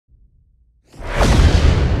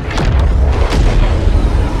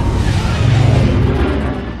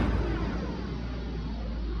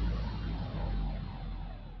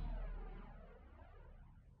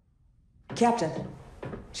Captain,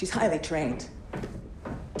 she's highly trained.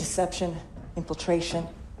 Deception, infiltration,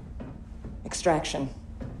 extraction.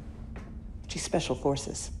 She's special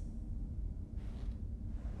forces.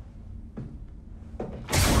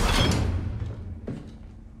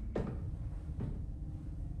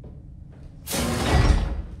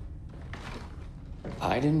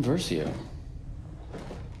 Iden Versio.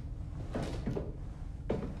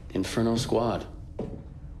 Inferno Squad.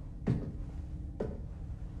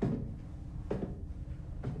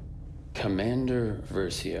 Commander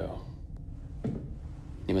Versio.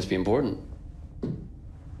 You must be important.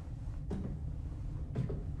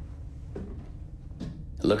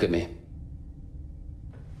 Look at me.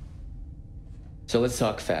 So let's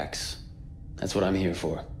talk facts. That's what I'm here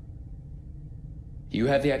for. You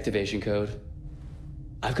have the activation code.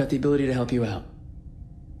 I've got the ability to help you out.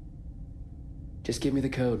 Just give me the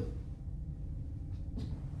code.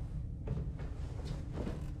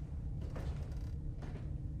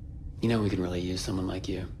 You know we can really use someone like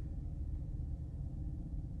you.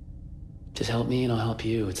 Just help me and I'll help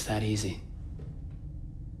you. It's that easy.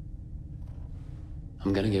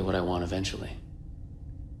 I'm gonna get what I want eventually.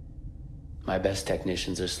 My best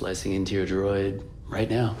technicians are slicing into your droid right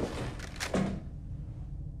now.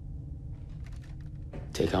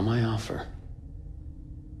 Take on my offer.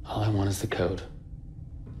 All I want is the code.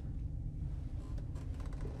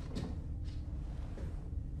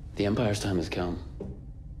 The Empire's time has come.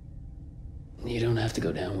 You don't have to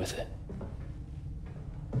go down with it.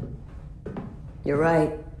 You're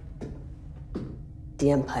right.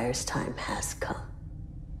 The Empire's time has come.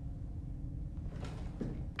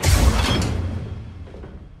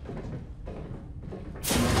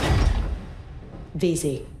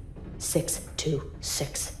 VZ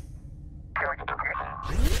 626.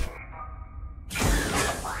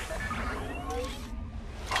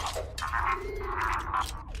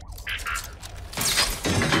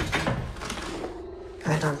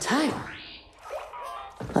 Right on time.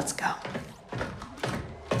 Let's go.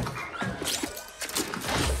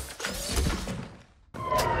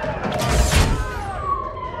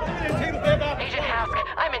 Agent Hask,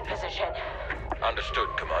 I'm in position. Understood,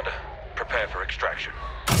 Commander. Prepare for extraction.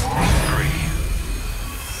 3,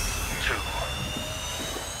 2,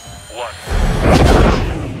 1.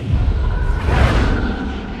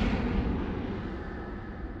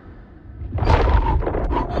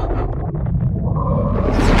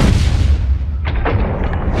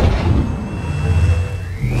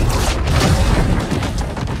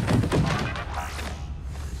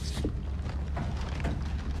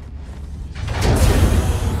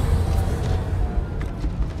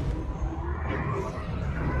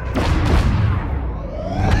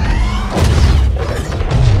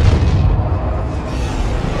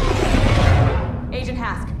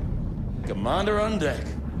 Commander on deck.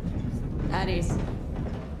 At ease.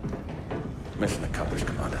 Mission accomplished,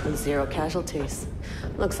 Commander. With 0 casualties.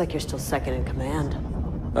 Looks like you're still second in command.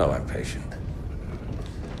 Oh, I'm patient.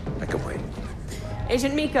 I can wait.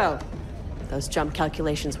 Agent Miko, those jump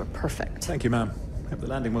calculations were perfect. Thank you, ma'am. Hope the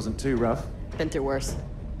landing wasn't too rough. Been through worse.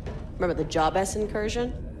 Remember the Job S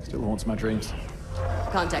incursion? Still haunts my dreams.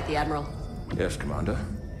 Contact the Admiral. Yes, Commander.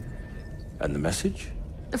 And the message?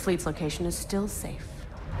 The fleet's location is still safe.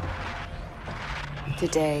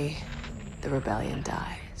 Today, the rebellion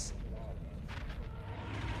dies.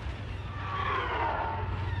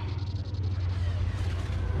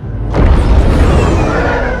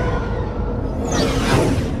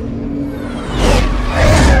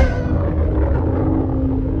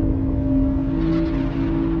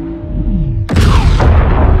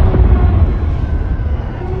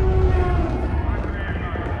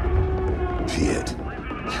 Fiat.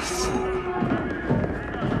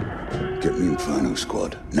 Get me Inferno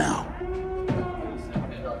Squad, now.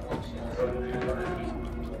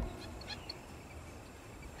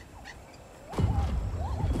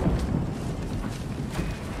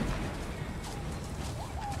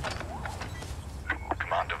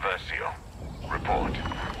 Commander Versio, report.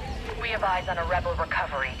 We have eyes on a rebel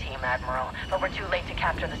recovery team, Admiral, but we're too late to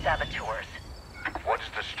capture the saboteurs. What's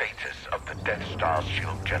the status of the Death Star's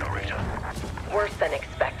shield generator? Worse than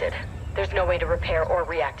expected. There's no way to repair or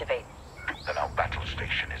reactivate. Then our battle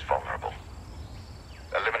station is vulnerable.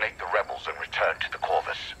 Eliminate the rebels and return to the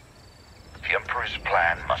Corvus. The Emperor's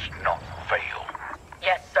plan must not fail.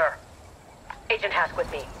 Yes, sir. Agent Hask with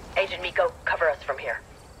me. Agent Miko, cover us from here.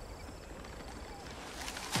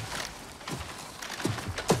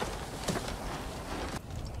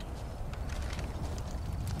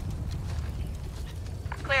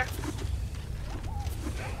 Clear.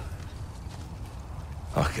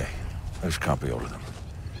 Okay. Those can't be all of them.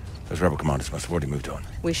 Those rebel commanders must have already moved on.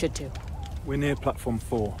 We should too. We're near platform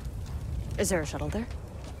 4. Is there a shuttle there?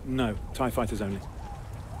 No, TIE fighters only.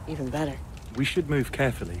 Even better. We should move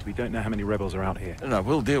carefully. We don't know how many rebels are out here. No,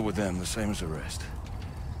 we'll deal with them the same as the rest.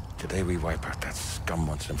 Today we wipe out that scum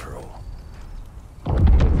once and for all.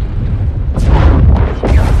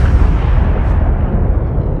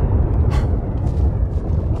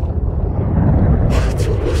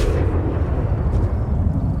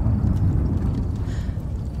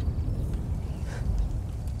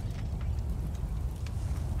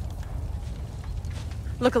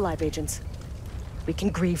 Look alive, agents. We can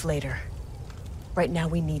grieve later. Right now,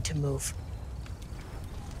 we need to move.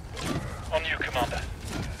 On you, Commander.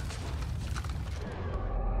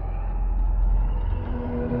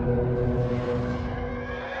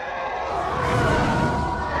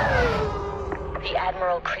 The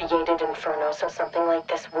Admiral created Inferno so something like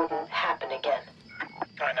this wouldn't happen again.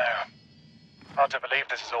 I know. Hard to believe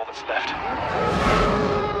this is all that's left.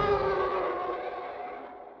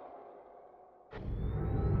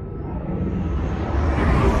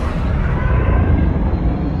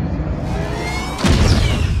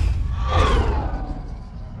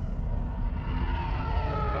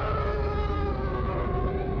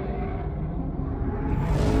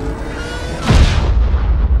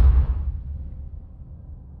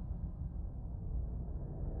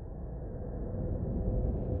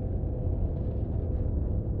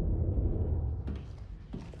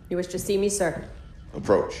 You wish to see me, sir?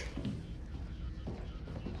 Approach.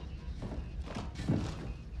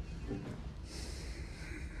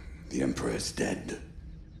 The Emperor is dead.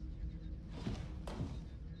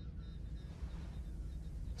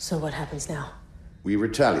 So what happens now? We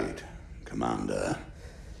retaliate, Commander.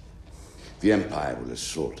 The Empire will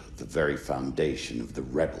assault the very foundation of the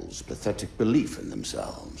rebels' pathetic belief in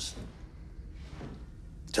themselves.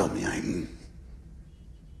 Tell me, Aiden,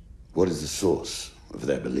 what is the source of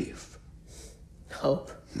their belief?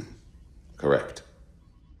 Hope. Correct.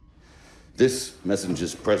 This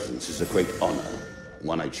messenger's presence is a great honor,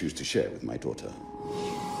 one I choose to share with my daughter.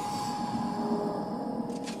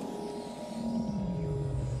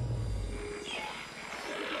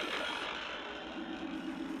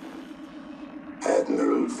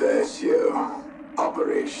 Admiral Versio,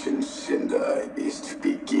 Operation Cinder is to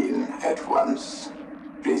begin at once.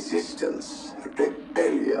 Resistance,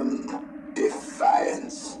 rebellion,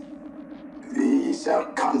 defiance. These are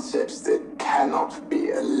concepts that cannot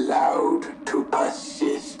be allowed to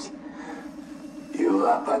persist. You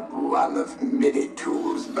are but one of many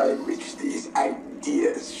tools by which these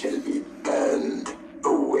ideas shall be burned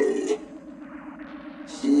away.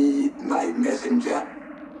 Heed my messenger.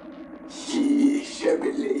 He shall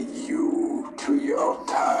relay you to your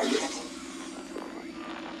target.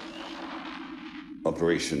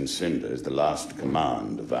 Operation Cinder is the last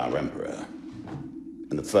command of our Emperor,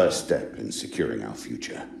 and the first step in securing our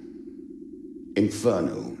future.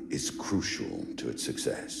 Inferno is crucial to its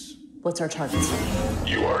success. What's our target?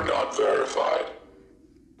 You are not verified.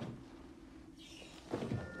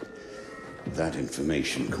 That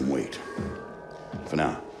information can wait. For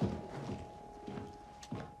now.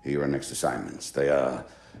 Here are our next assignments. They are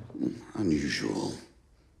unusual,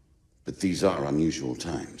 but these are unusual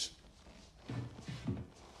times.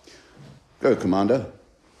 Go, Commander.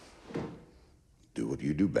 Do what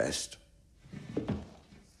you do best.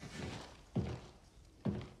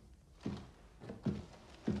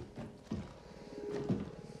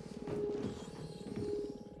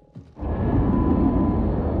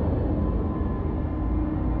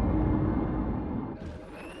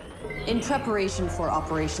 In preparation for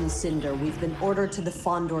Operation Cinder, we've been ordered to the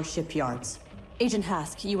Fondor shipyards. Agent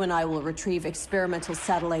Hask, you and I will retrieve experimental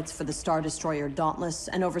satellites for the Star Destroyer Dauntless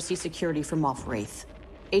and oversee security for Moff Wraith.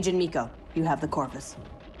 Agent Miko, you have the Corvus.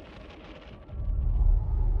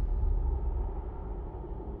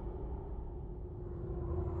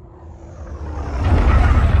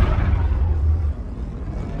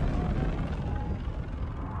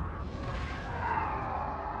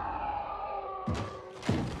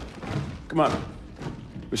 Come on.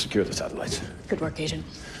 We secured the satellites. Good work, Agent.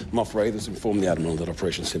 Moff Wraith has informed the Admiral that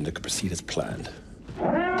Operation Cinder could proceed as planned.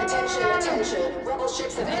 Attention, attention. Rebel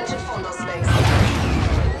ships have entered Fondor space.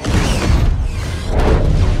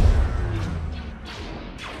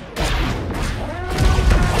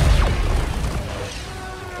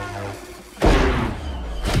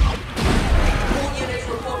 All units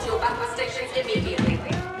report to your backup stations immediately.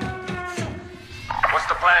 What's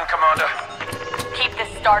the plan, Commander? Keep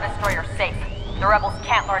this Star Destroyer safe. The rebels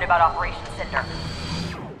can't learn about Operation Cinder.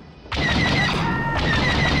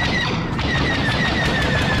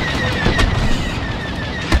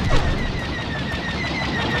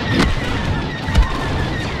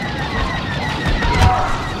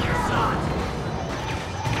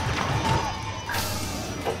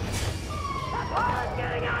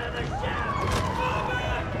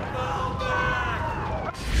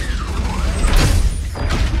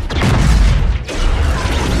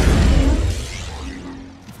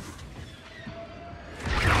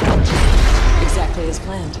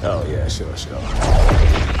 planned. Oh, yeah, sure.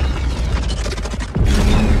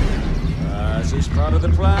 Is this part of the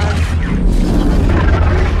plan?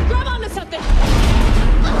 Grab onto something!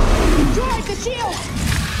 Droid, the shield!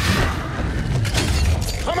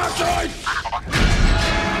 Come on, droid!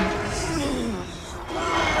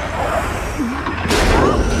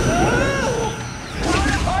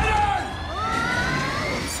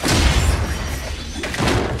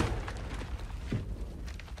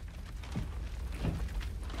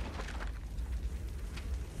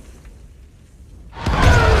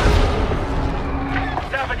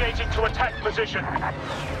 Navigating to attack position.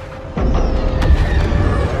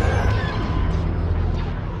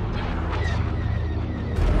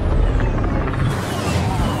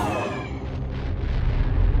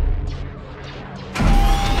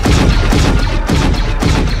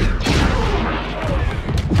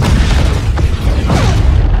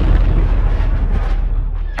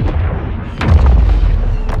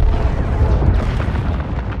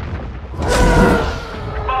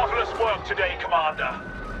 Marvelous work today, Commander.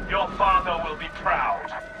 Your father will be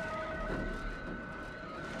proud.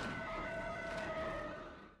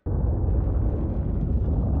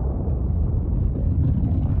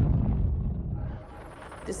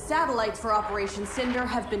 The satellites for Operation Cinder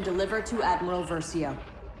have been delivered to Admiral Versio.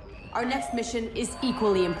 Our next mission is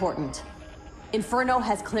equally important. Inferno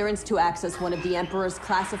has clearance to access one of the Emperor's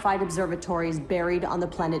classified observatories buried on the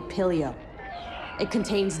planet Pilio. It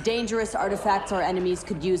contains dangerous artifacts our enemies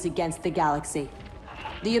could use against the galaxy.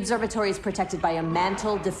 The observatory is protected by a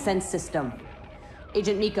mantle defense system.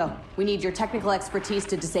 Agent Miko, we need your technical expertise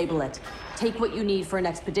to disable it. Take what you need for an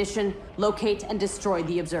expedition, locate and destroy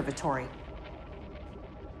the observatory.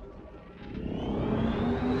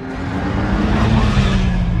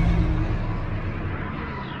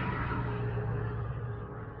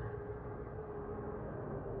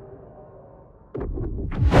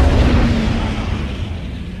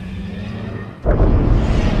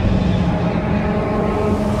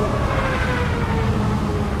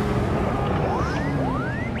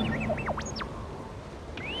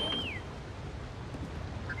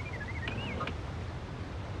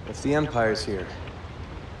 If the Empire's here,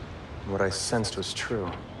 and what I sensed was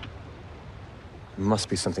true, there must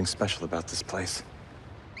be something special about this place.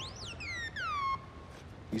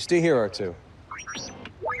 You stay here, R2.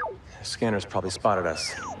 The scanners probably spotted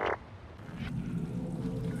us.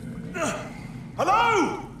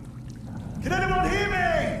 Hello? Can anyone hear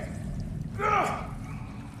me?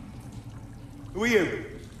 Who are you?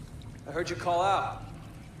 I heard you call out.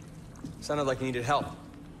 Sounded like you needed help.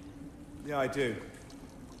 Yeah, I do.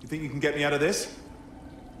 You think you can get me out of this?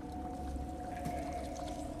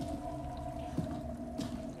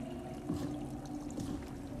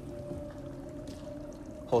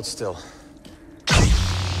 Hold still.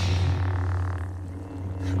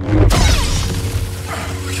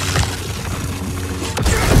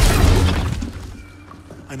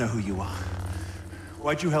 I know who you are.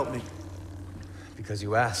 Why'd you help me? Because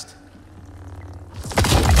you asked.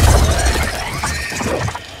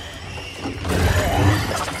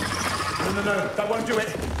 No, that won't do it.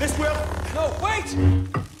 This will. No, wait!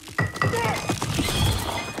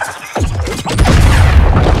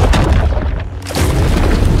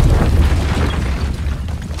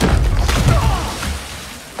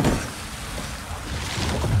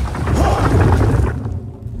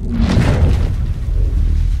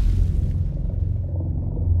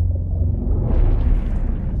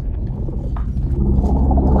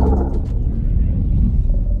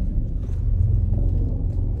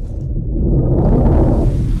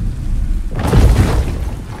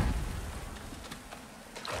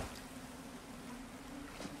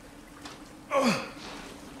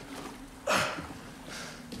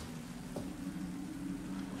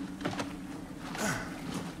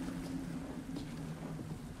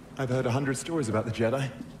 I've heard 100 stories about the Jedi.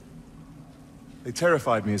 They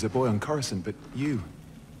terrified me as a boy on Coruscant, but you...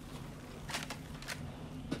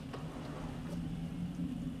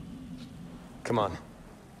 Come on.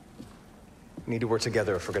 We need to work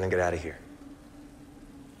together if we're gonna get out of here.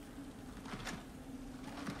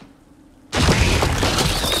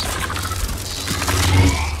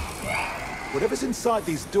 Whatever's inside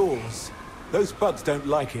these doors, those bugs don't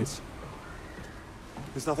like it.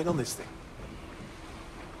 There's nothing on this thing.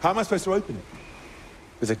 How am I supposed to open it?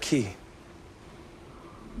 With a key.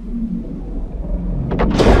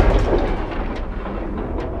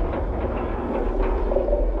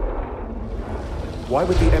 Why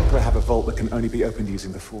would the Emperor have a vault that can only be opened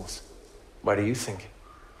using the Force? Why do you think?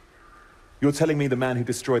 You're telling me the man who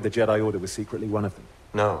destroyed the Jedi Order was secretly one of them?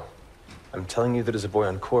 No. I'm telling you that as a boy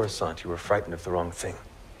on Coruscant, you were frightened of the wrong thing.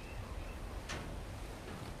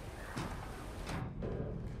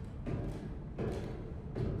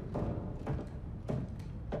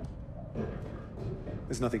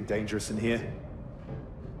 there's nothing dangerous in here.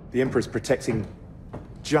 The Emperor's protecting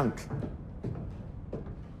junk.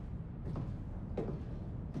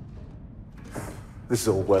 This is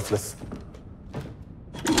all worthless.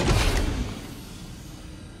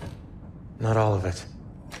 Not all of it.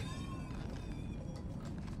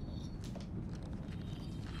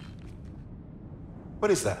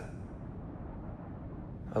 What is that?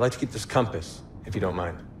 I'd like to keep this compass, if you don't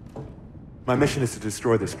mind. My mission is to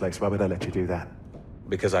destroy this place. Why would I let you do that?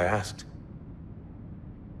 Because I asked.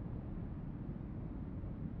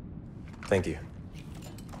 Thank you.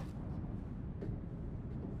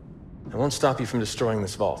 I won't stop you from destroying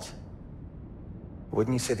this vault.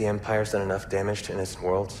 Wouldn't you say the Empire's done enough damage to innocent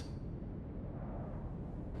worlds?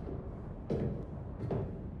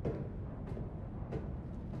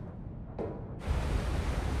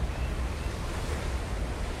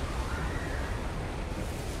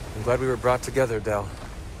 I'm glad we were brought together, Del.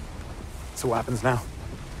 So what happens now?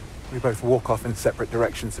 We both walk off in separate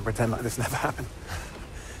directions and pretend like this never happened.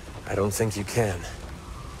 I don't think you can.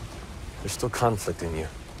 There's still conflict in you.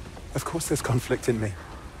 Of course there's conflict in me.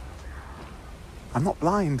 I'm not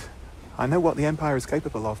blind. I know what the Empire is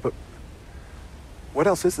capable of, but what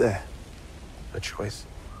else is there? A choice?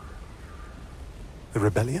 The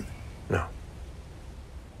rebellion? No.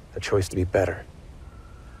 A choice to be better.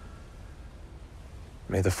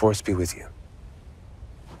 May the Force be with you.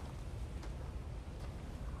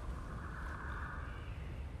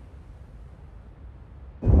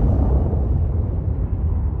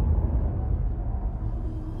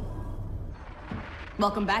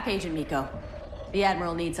 Welcome back, Agent Miko. The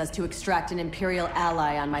Admiral needs us to extract an Imperial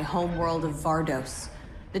ally on my home world of Vardos.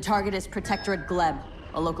 The target is Protectorate Gleb,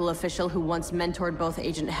 a local official who once mentored both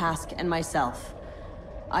Agent Hask and myself.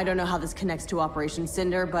 I don't know how this connects to Operation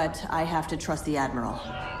Cinder, but I have to trust the Admiral.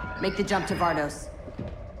 Make the jump to Vardos.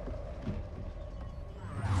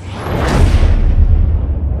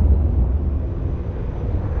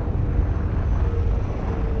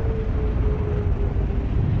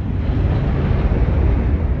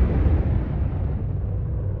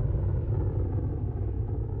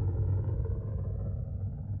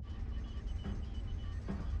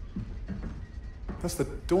 That's the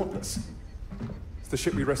Dauntless. It's the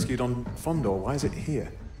ship we rescued on Fondor. Why is it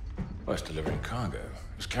here? Well, it's delivering cargo.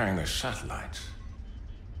 It was carrying those satellites.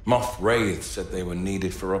 Moff Wraith said they were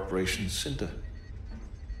needed for Operation Cinder.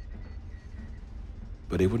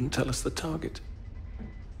 But he wouldn't tell us the target.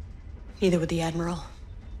 Neither would the Admiral.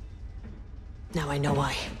 Now I know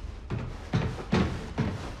why.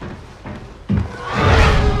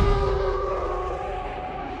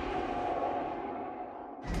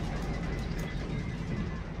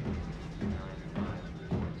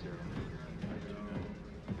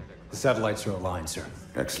 The satellites are aligned, sir.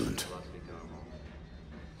 Excellent.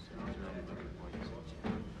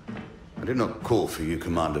 I did not call for you,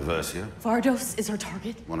 Commander Versio. Vardos is our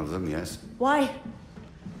target? One of them, yes. Why?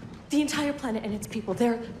 The entire planet and its people,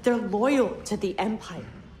 they're loyal to the Empire.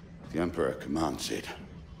 The Emperor commands it.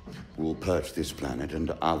 We will purge this planet and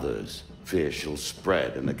others. Fear shall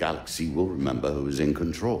spread, and the galaxy will remember who is in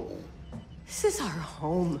control. This is our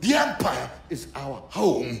home. The Empire is our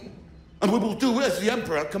home, and we will do as the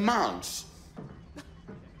Emperor commands.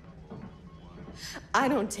 I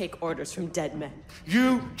don't take orders from dead men.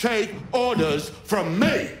 You take orders from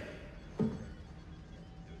me!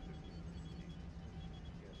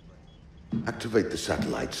 Activate the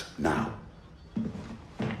satellites now.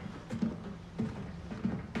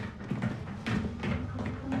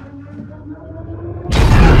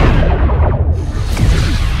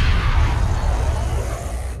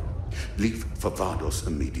 Leave for Vardos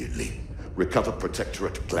immediately. Recover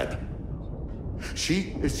Protectorate Gleb.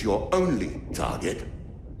 She is your only target.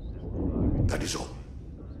 That is all.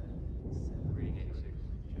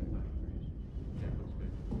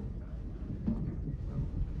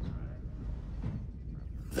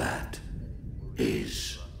 That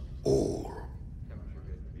is all.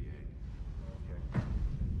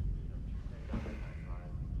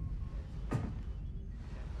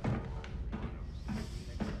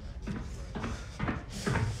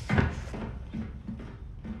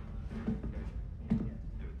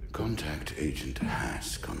 Contact Agent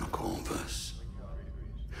Hask on the Corvus.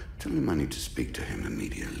 Tell him I need to speak to him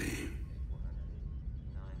immediately.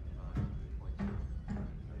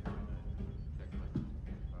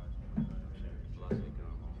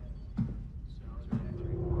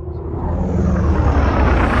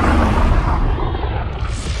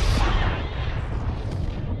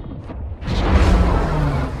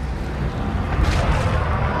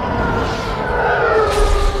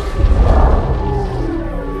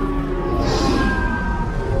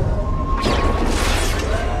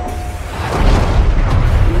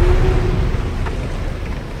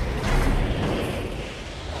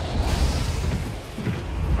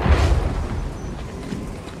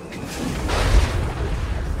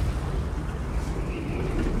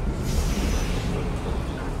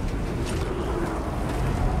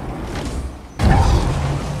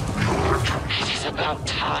 about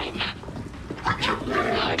time.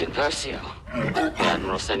 I did Versio. The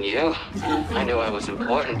Admiral sent you. I knew I was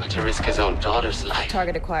important, but to risk his own daughter's life.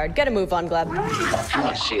 Target acquired. Get a move on, Gleb.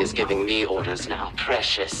 Well, she is giving me orders now.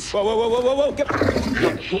 Precious. Whoa, whoa, whoa, whoa, whoa, whoa! Get...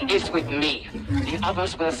 Look, he is with me. The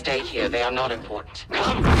others will stay here. They are not important.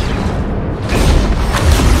 Come!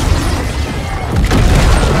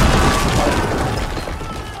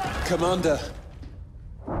 Commander.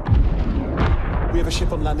 We have a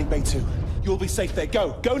ship on landing bay 2. You'll be safe there.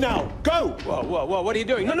 Go! Go now! Go! Whoa, whoa, whoa, what are you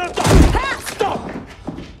doing? No, no, stop! Stop!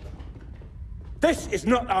 This is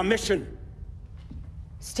not our mission!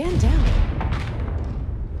 Stand down.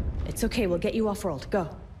 It's okay, we'll get you off-world. Go.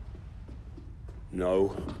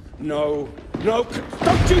 No, no, no,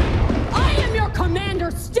 don't you! I am your commander!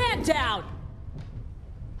 Stand down!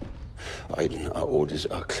 Aiden, our orders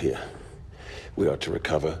are clear. We are to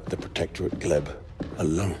recover the Protectorate Gleb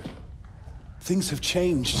alone. Things have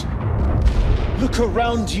changed. Look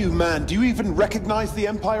around you, man. Do you even recognize the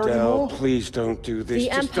Empire anymore? Please don't do this. The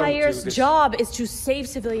Just don't do Empire's this. job is to save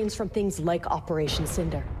civilians from things like Operation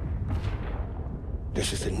Cinder.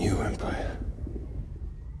 This is the new Empire.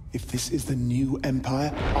 If this is the new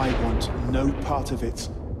Empire, I want no part of it.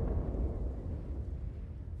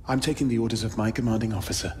 I'm taking the orders of my commanding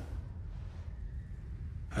officer.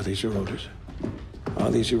 Are these your orders? Are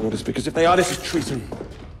these your orders? Because if they are, this is treason.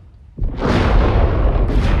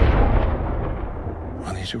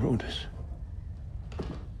 Are these your orders?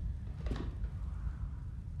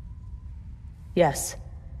 Yes.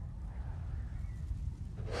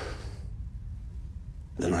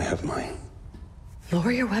 Then I have mine.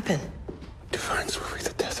 Lower your weapon. Defiance will be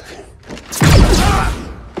the death of you.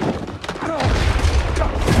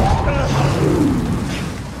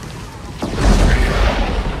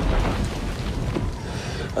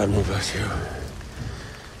 Admiral Versio.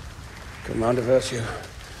 Commander Versio.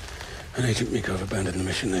 And Agent Miko have abandoned the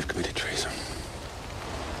mission. They've committed treason.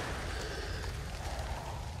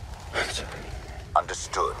 I'm sorry.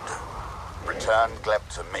 Understood. Return Gleb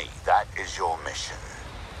to me. That is your mission.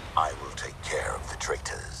 I will take care of the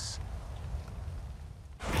traitors.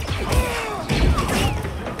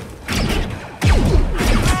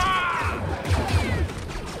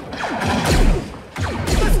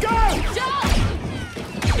 Let's go! Joe!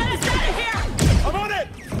 Get us out of here! I'm on it!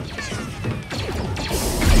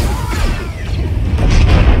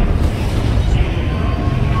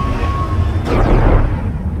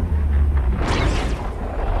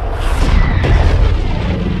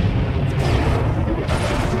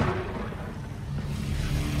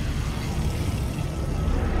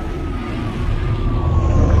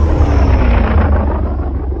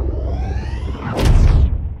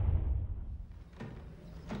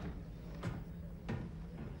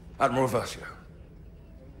 Admiral Versio.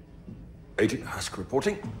 Agent Hask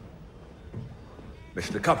reporting.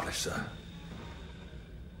 Mission accomplished, sir.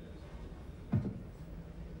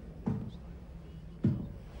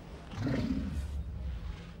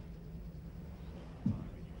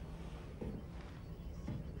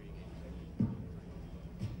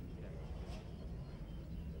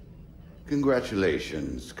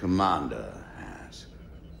 Congratulations, Commander Hask.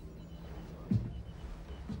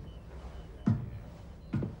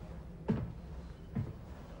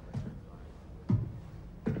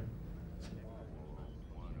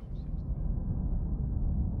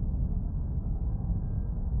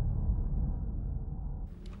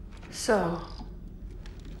 So,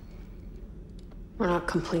 we're not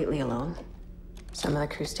completely alone. Some of the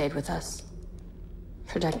crew stayed with us.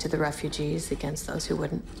 Protected the refugees against those who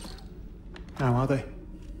wouldn't. How are they?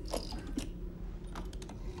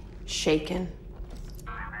 Shaken.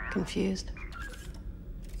 Confused.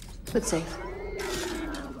 But safe.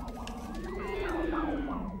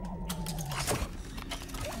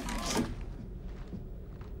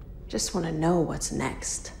 Just want to know what's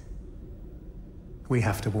next. We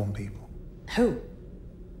have to warn people. Who?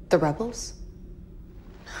 The rebels?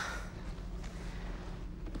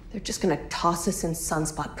 They're just gonna toss us in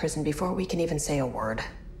Sunspot Prison before we can even say a word.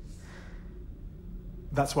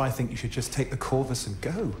 That's why I think you should just take the Corvus and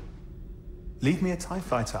go. Leave me a TIE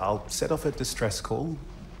fighter. I'll set off a distress call,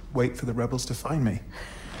 wait for the rebels to find me.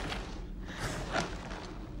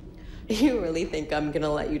 You really think I'm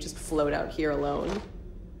gonna let you just float out here alone?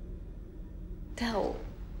 Del.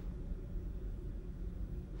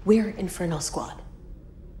 We're Inferno Squad.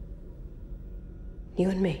 You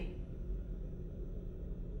and me.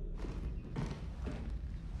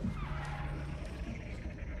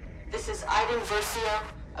 This is Aiden Versio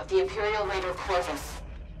of the Imperial Raider Corvus,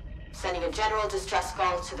 sending a general distress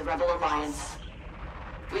call to the Rebel Alliance.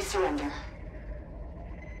 We surrender.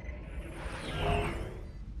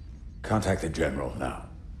 Contact the General now.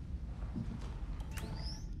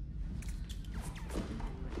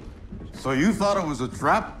 So you thought it was a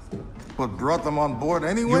trap, but brought them on board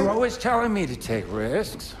anyway? You're always telling me to take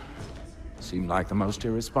risks. Seemed like the most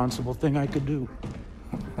irresponsible thing I could do.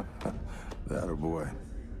 That a boy.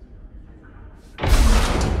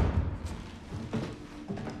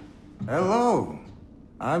 Hello.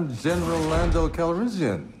 I'm General Lando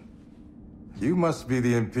Calrissian. You must be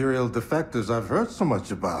the Imperial defectors I've heard so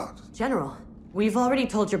much about. General, we've already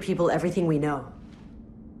told your people everything we know.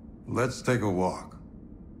 Let's take a walk.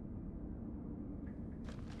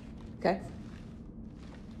 Okay.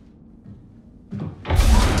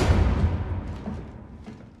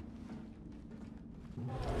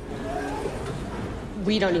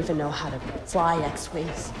 We don't even know how to fly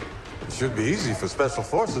X-Wings. It should be easy for Special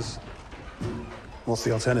Forces. What's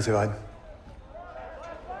the alternative, Aiden?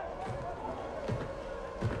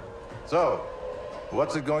 So,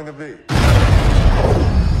 what's it going to be?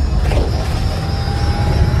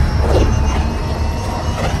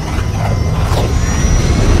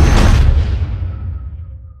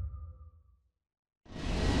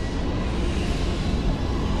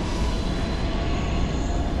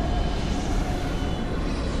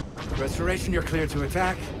 Restoration, you're clear to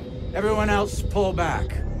attack. Everyone else, pull back.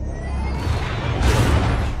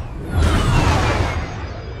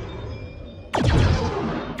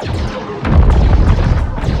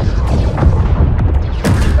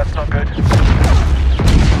 That's not good.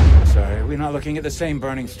 Sorry, are we not looking at the same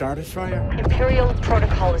burning Star Destroyer? Imperial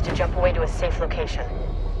protocol is to jump away to a safe location.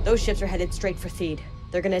 Those ships are headed straight for Theed.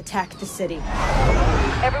 They're gonna attack the city.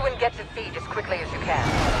 Everyone get to Theed as quickly as you can.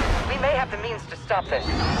 We may have the means to stop this.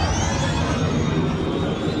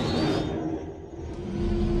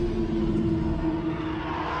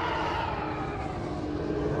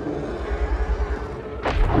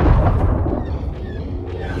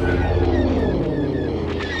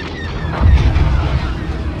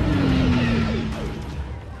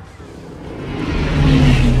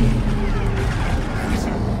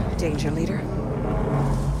 Danger, leader.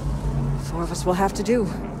 4 of us will have to do.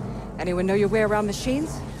 Anyone know your way around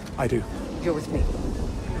machines? I do. You're with me.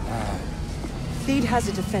 Theed has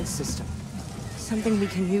a defense system. Something we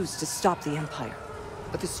can use to stop the Empire.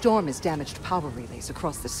 But the storm has damaged power relays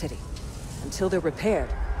across the city. Until they're repaired,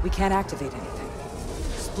 we can't activate anything.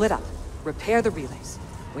 Split up. Repair the relays.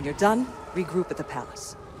 When you're done, regroup at the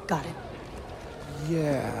palace. Got it.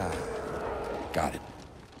 Yeah. Got it.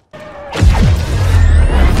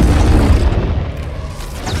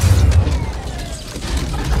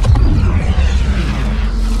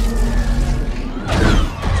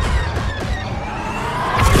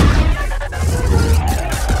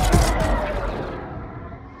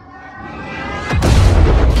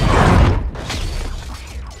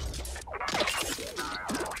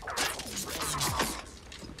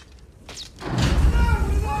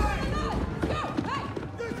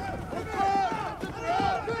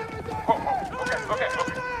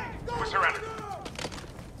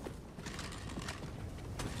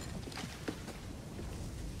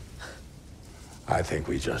 I think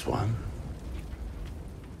we just won.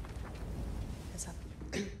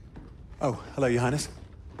 Oh, hello, Your Highness.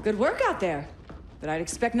 Good work out there. But I'd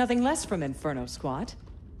expect nothing less from Inferno Squad.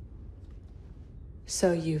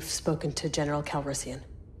 So you've spoken to General Calrissian?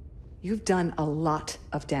 You've done a lot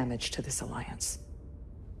of damage to this alliance.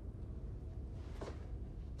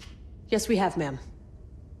 Yes, we have, ma'am.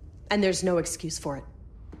 And there's no excuse for it.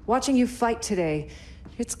 Watching you fight today,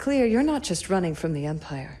 it's clear you're not just running from the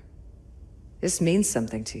Empire. This means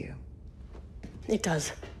something to you. It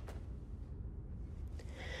does.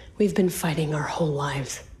 We've been fighting our whole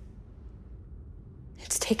lives.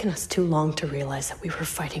 It's taken us too long to realize that we were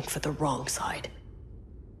fighting for the wrong side.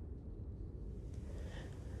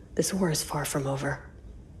 This war is far from over.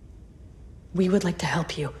 We would like to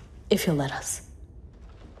help you, if you'll let us.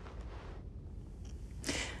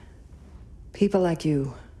 People like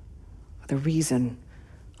you are the reason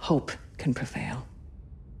hope can prevail.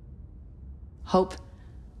 Hope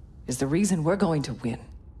is the reason we're going to win.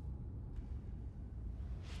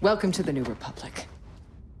 Welcome to the New Republic.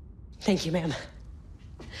 Thank you, ma'am.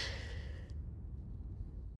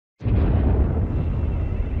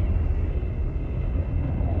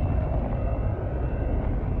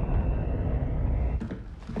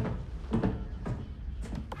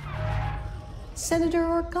 Senator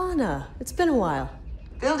Organa, it's been a while.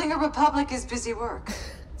 Building a republic is busy work.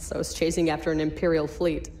 So is chasing after an Imperial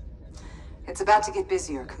fleet. It's about to get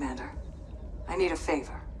busier, Commander. I need a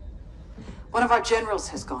favor. One of our generals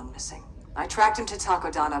has gone missing. I tracked him to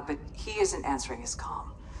Takodana, but he isn't answering his comm.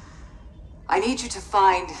 I need you to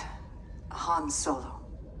find Han Solo.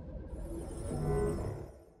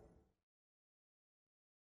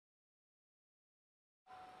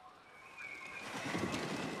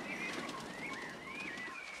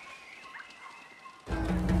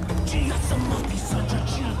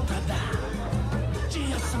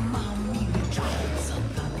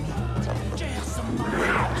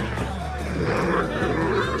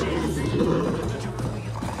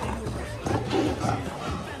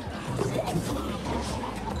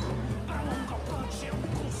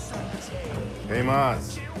 Hey,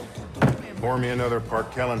 Maz. Pour me another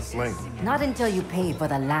Parkel and Sling. Not until you pay for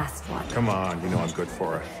the last one. Come on, you know I'm good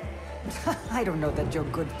for it. I don't know that you're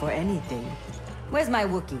good for anything. Where's my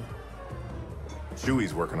Wookiee?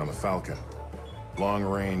 Chewie's working on the Falcon.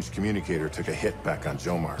 Long-range communicator took a hit back on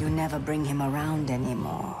Jomar. You never bring him around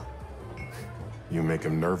anymore. You make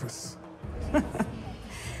him nervous.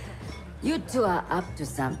 You two are up to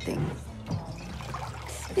something.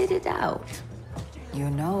 Spit it out. You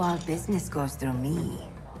know all business goes through me.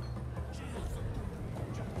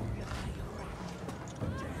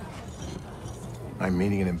 I'm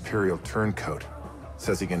meeting an Imperial turncoat.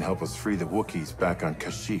 Says he can help us free the Wookiees back on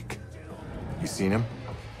Kashyyyk. You seen him?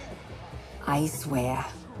 I swear,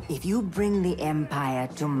 if you bring the Empire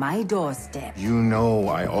to my doorstep... You know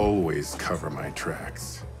I always cover my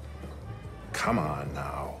tracks. Come on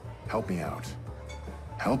now. Help me out.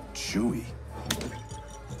 Help Chewie.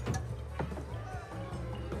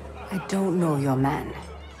 I don't know your man,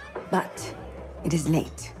 but it is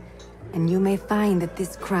late, and you may find that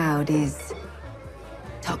this crowd is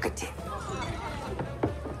talkative.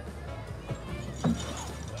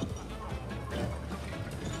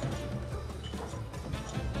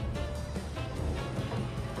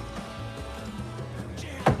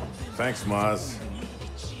 Thanks, Maz.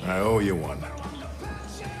 I owe you one.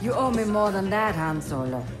 You owe me more than that, Han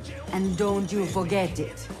Solo. And don't you forget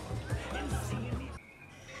it.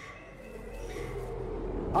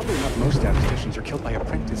 Oddly enough, most statisticians are killed by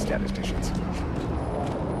apprentice statisticians.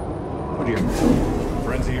 Oh dear.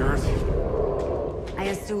 Friends of yours? I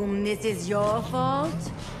assume this is your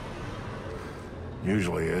fault?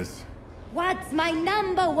 Usually is. What's my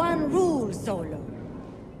 #1 rule, Solo?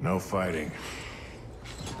 No fighting.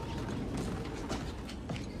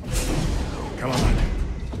 Come on.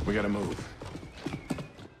 We gotta move.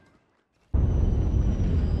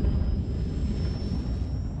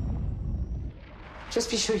 Just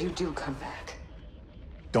be sure you do come back.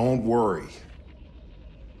 Don't worry.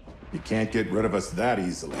 You can't get rid of us that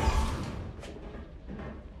easily.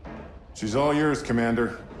 She's all yours,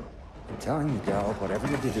 Commander. I'm telling you, Del, whatever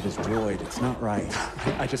you did to this droid, it's not right.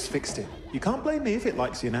 I just fixed it. You can't blame me if it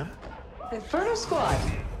likes you now. Inferno Squad.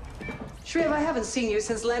 Shriv, I haven't seen you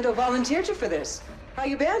since Lando volunteered you for this. How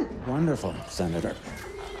you been? Wonderful, Senator.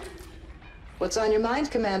 What's on your mind,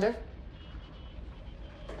 Commander?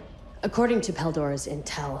 According to Peldora's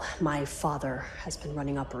intel, my father has been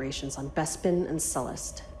running operations on Bespin and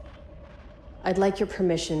Sullust. I'd like your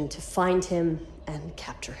permission to find him and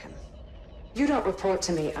capture him. You don't report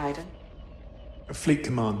to me, Iden. Fleet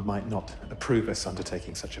Command might not approve us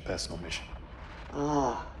undertaking such a personal mission.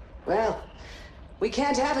 Ah, well, we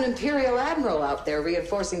can't have an Imperial Admiral out there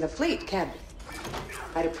reinforcing the fleet, can we?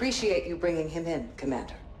 I'd appreciate you bringing him in,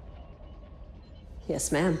 Commander.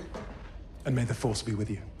 Yes, ma'am. And may the Force be with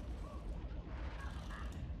you.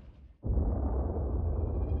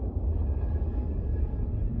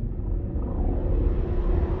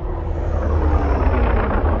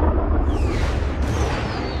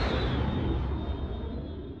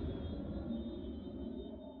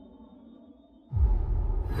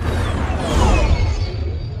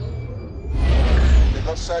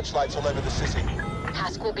 Searchlights all over the city.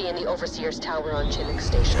 Task will be in the Overseer's Tower on Chinook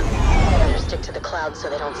Station. Better stick to the clouds so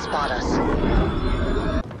they don't spot us.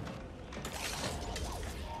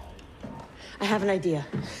 I have an idea.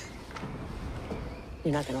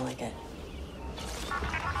 You're not gonna like it.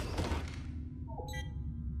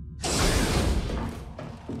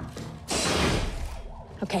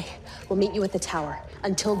 Okay, we'll meet you at the tower.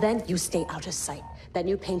 Until then, you stay out of sight. That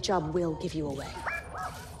new paint job will give you away.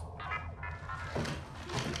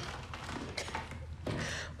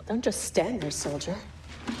 Don't just stand there, soldier.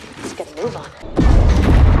 Let's get a move on.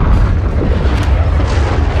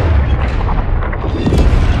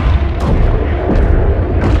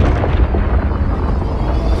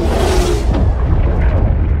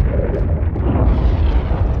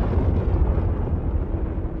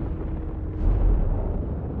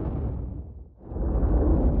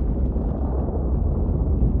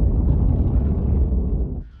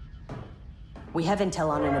 We have intel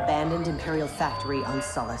on an abandoned Imperial factory on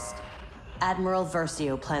Sullust. Admiral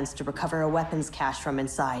Versio plans to recover a weapons cache from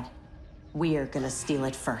inside. We're gonna steal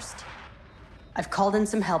it first. I've called in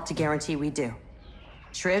some help to guarantee we do.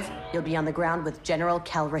 Shriv, you'll be on the ground with General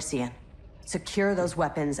Calrissian. Secure those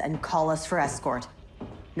weapons and call us for escort.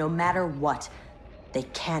 No matter what, They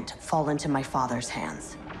can't fall into my father's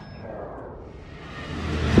hands.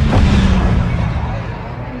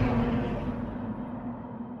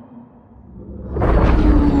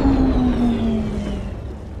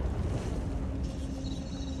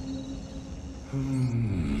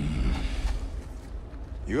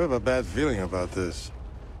 You have a bad feeling about this.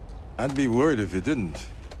 I'd be worried if you didn't.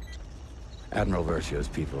 Admiral Versio's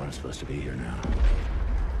people aren't supposed to be here now.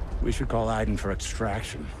 We should call Aiden for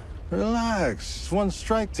extraction. Relax. It's one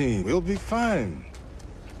strike team. We'll be fine.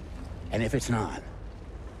 And if it's not?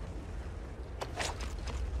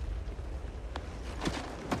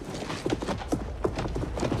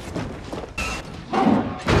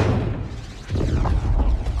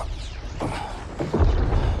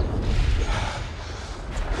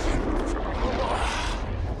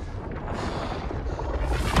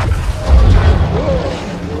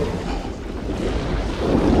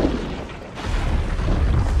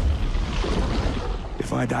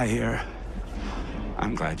 If I die here,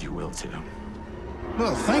 I'm glad you will too.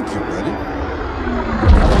 Well, thank you, buddy.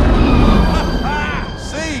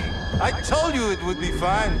 See? I told you it would be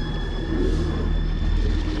fine.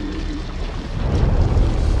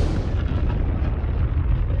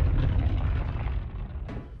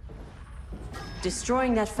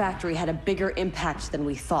 Destroying that factory had a bigger impact than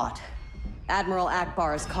we thought. Admiral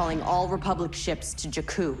Akbar is calling all Republic ships to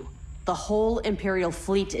Jakku. The whole Imperial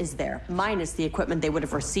fleet is there, minus the equipment they would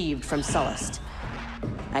have received from Sullust.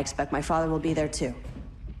 I expect my father will be there too.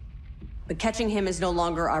 But catching him is no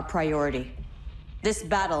longer our priority. This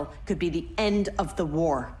battle could be the end of the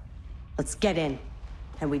war. Let's get in,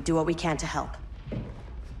 and we do what we can to help.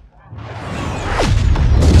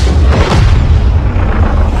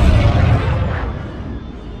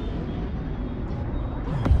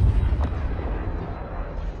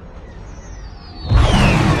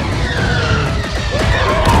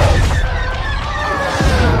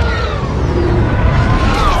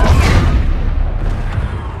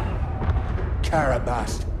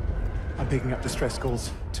 Carabast. I'm picking up distress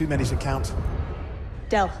calls. Too many to count.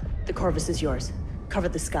 Del, the Corvus is yours. Cover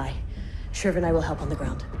the sky. Shriv and I will help on the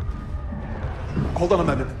ground. Hold on a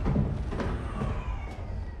moment.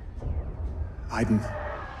 Aiden.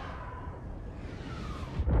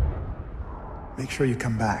 Make sure you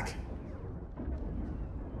come back.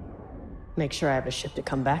 Make sure I have a ship to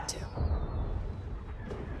come back to.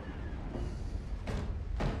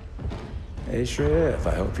 Hey, Shriv,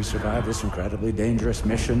 I hope you survive this incredibly dangerous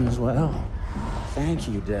mission as well. Thank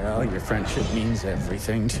you, Del. Your friendship means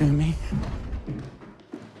everything to me.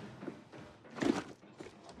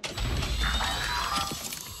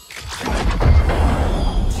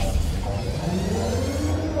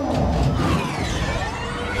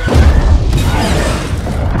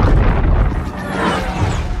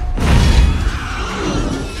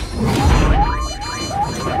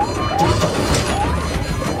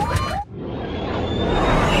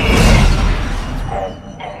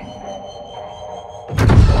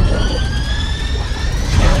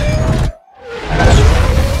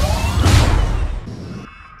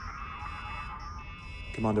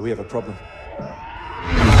 Commander, we have a problem.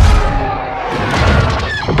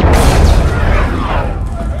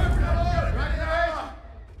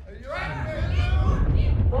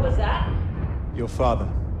 What was that? Your father.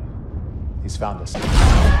 He's found us.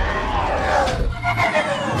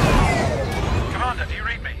 Commander, do you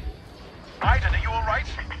read me? Aiden, are you all right?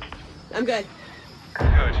 I'm good.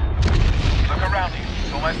 Good. Look around you.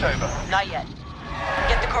 It's almost over. Not yet.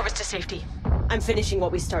 Get the Corvus to safety. I'm finishing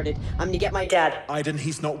what we started. I'm gonna get my dad. Aiden,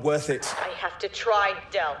 he's not worth it. I have to try,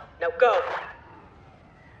 Del. Now go.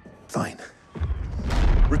 Fine.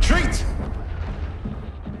 Retreat!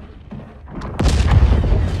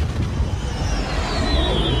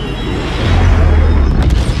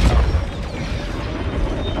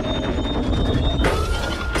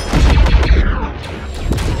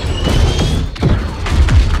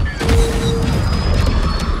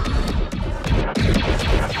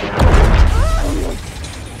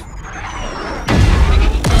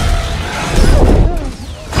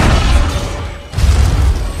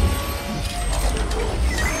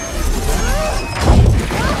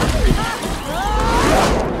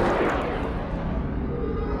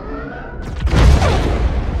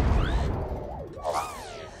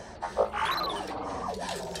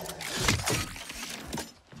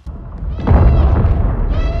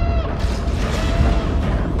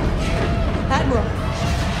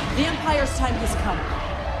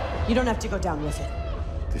 You don't have to go down with it.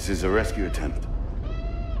 This is a rescue attempt.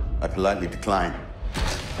 I politely decline.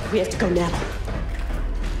 We have to go now.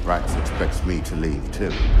 Rax expects me to leave,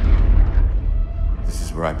 too. This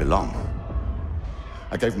is where I belong.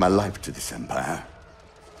 I gave my life to this empire.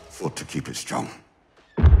 Fought to keep it strong.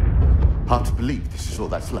 Hard to believe this is all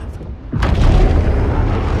that's left.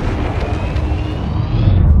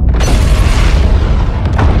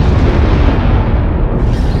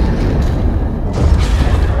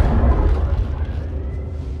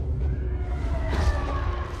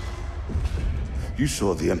 You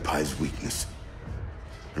saw the Empire's weakness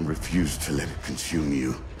and refused to let it consume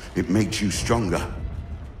you. It makes you stronger.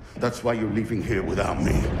 That's why you're leaving here without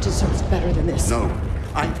me. Deserves better than this. No,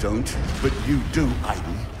 I don't, but you do,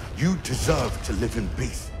 Aiden. You deserve to live in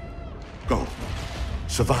peace. Go.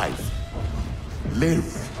 Survive.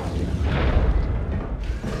 Live.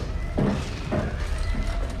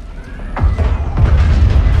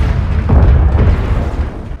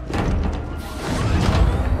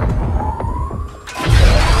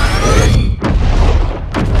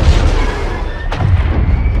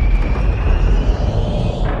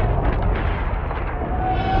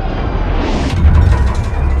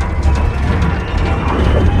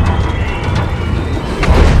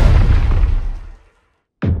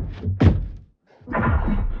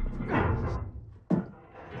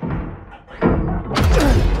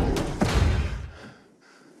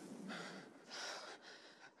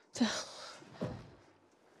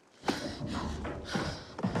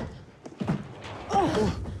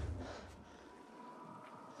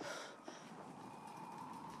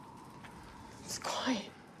 It's quiet.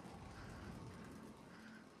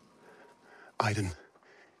 Aiden,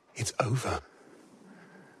 it's over.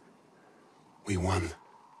 We won.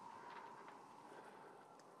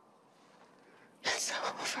 It's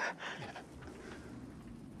over.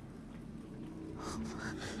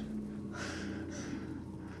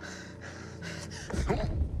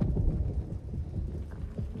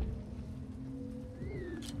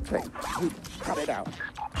 Hey, you cut it out.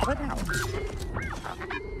 Cut it out.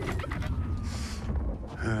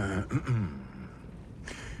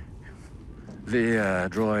 The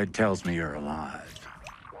droid tells me you're alive.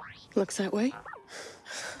 Looks that way.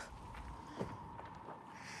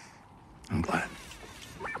 I'm glad.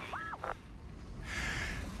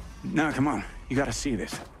 Now, come on. You gotta see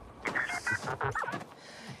this.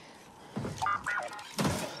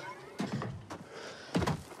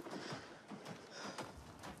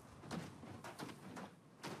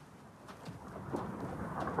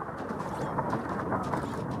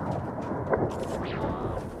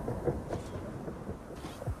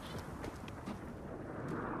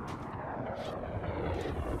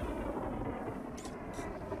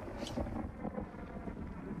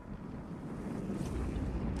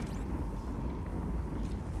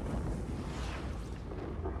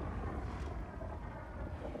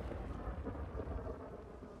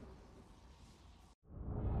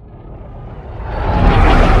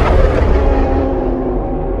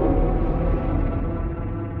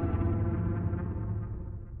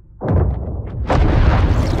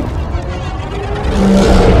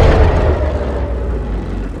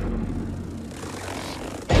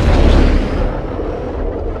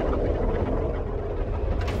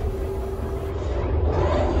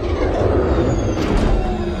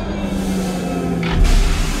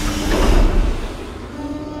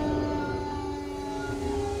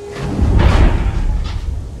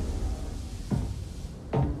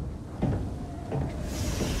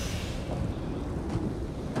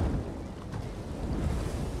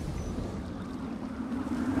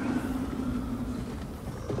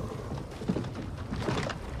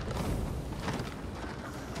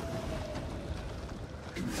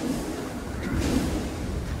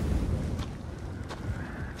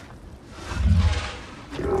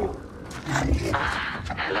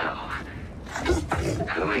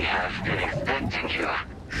 We have been expecting you.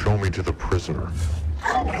 Show me to the prisoner.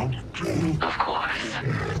 Of course.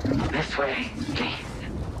 This way, please.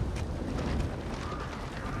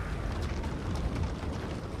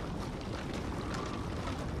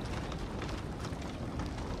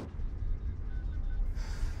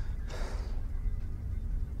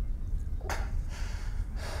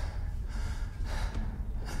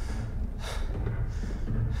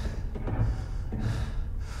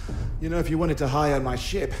 You know, if you wanted to hire my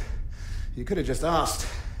ship, you could have just asked.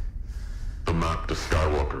 The map to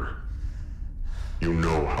Skywalker. You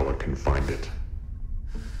know how I can find it.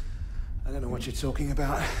 I don't know what you're talking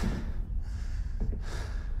about.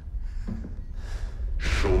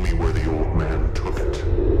 Show me where the old man took it.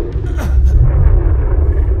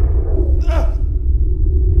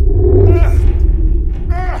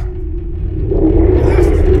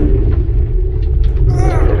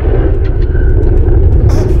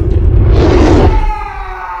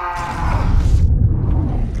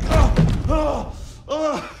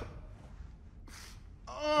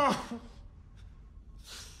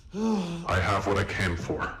 I have what I came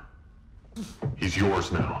for. He's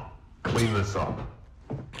yours now. Clean this up.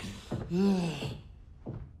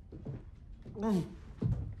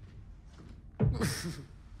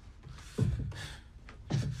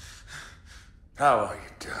 How are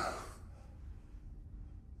you, Del?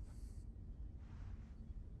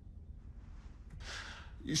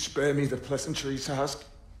 You spare me the pleasantries, Task.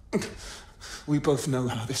 We both know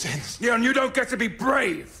how this ends. Yeah, and you don't get to be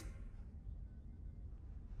brave!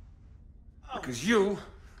 Because you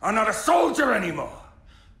are not a soldier anymore!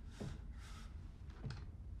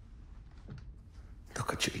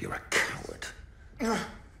 Look at you, you're a coward.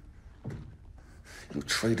 You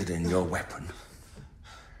traded in your weapon.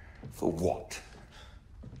 For what?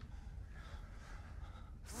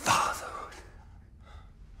 Fatherhood.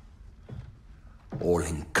 All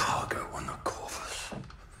in cargo on the Corvus.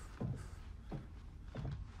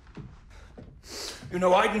 You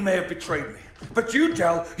know, Aiden may have betrayed me, but you,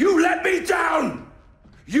 Del, you let me down!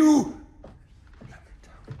 You let me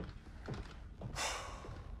down.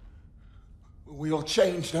 We all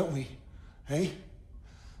change, don't we? Hey?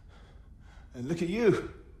 And look at you.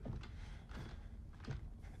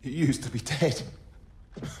 You used to be dead.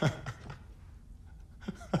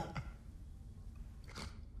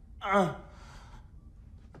 Well,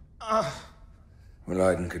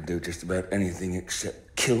 Aiden could do just about anything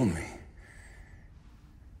except kill me.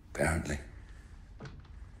 Apparently.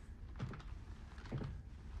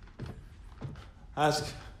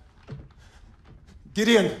 Ask.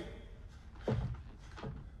 Gideon!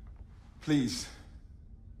 Please.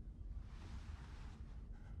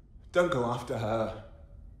 Don't go after her.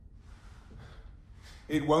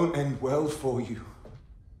 It won't end well for you.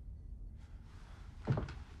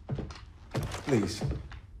 Please.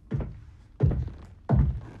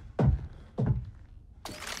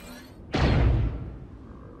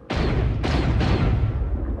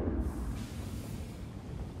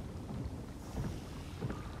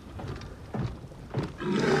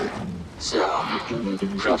 So,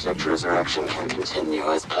 Project Resurrection can continue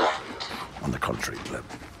as planned. On the contrary, Gleb.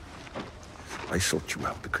 I sought you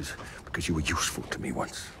out because you were useful to me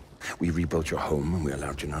once. We rebuilt your home and we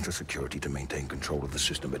allowed Janata Security to maintain control of the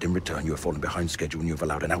system, but in return you have fallen behind schedule and you have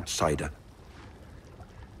allowed an outsider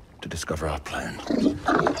to discover our plan.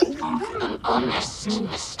 An honest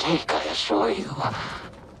mistake, I assure you.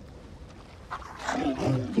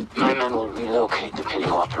 My men will relocate the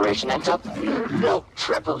Pinio operation and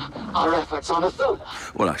triple our efforts on Athula.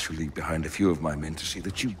 Well, I shall leave behind a few of my men to see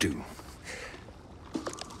that you do.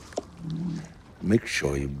 Make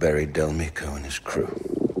sure you bury Del Mico and his crew.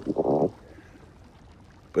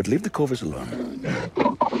 But leave the Corvus alone.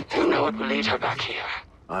 You know it will lead her back here.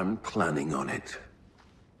 I'm planning on it.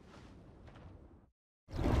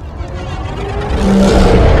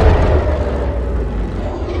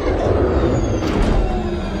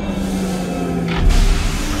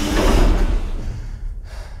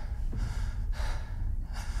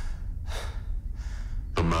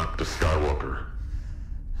 The map to Skywalker.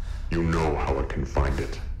 You know how I can find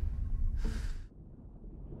it.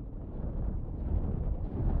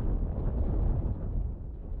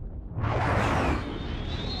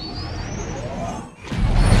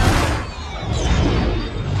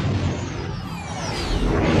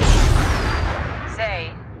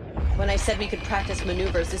 Say, when I said we could practice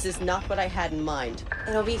maneuvers, this is not what I had in mind.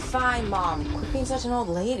 It'll be fine, Mom. Quit being such an old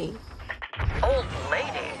lady. Old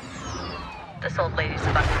lady? This old lady's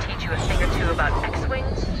about to teach you a thing or two about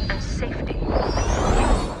X-Wings and safety.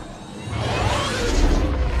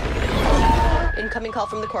 Incoming call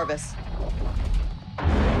from the Corvus.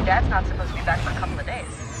 Dad's not supposed to be back for a couple of days.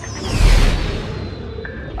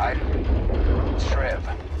 It's Trev.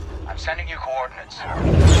 I'm sending you coordinates.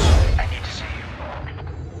 I need to see you.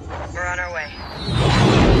 We're on our way.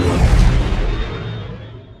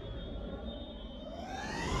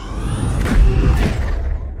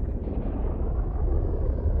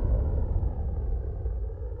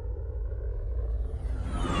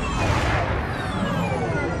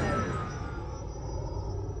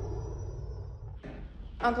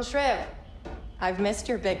 Uncle Shrev, I've missed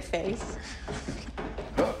your big face.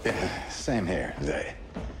 Oh, yeah, same here, Zay.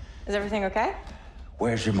 Is everything okay?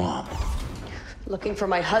 Where's your mom? Looking for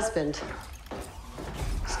my husband.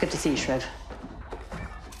 It's good to see you, Shrev.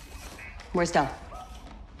 Where's Del?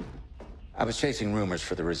 I was chasing rumors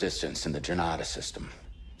for the resistance in the Janata system.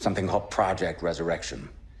 Something called Project Resurrection.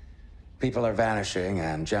 People are vanishing,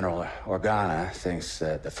 and General Organa thinks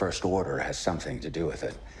that the First Order has something to do with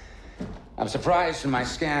it. I'm surprised when my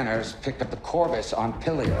scanners picked up the Corvus on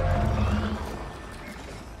Pilio.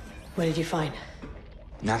 What did you find?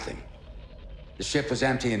 Nothing. The ship was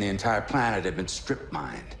empty and the entire planet had been strip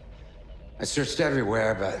mined. I searched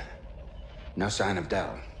everywhere, but no sign of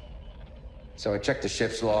Del. So I checked the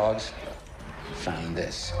ship's logs, found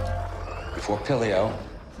this. Before Pilio,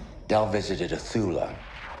 Del visited Athula,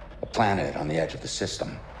 a planet on the edge of the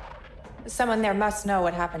system. Someone there must know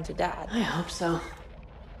what happened to Dad. I hope so.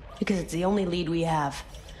 Because it's the only lead we have.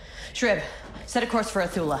 Shrib, set a course for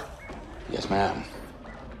Athula. Yes, ma'am.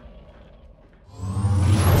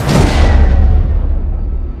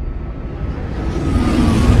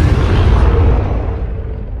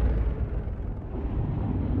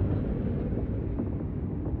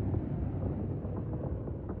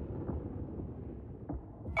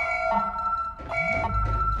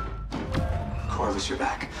 Corvus, you're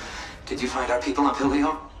back. Did you find our people on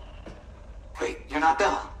Pilio? Wait, you're not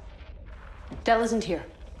Del. Del isn't here.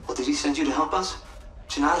 Well, did he send you to help us?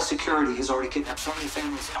 Janata Security has already kidnapped so many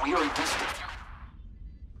families, and we are invested.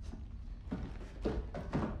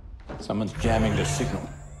 Someone's jamming the signal.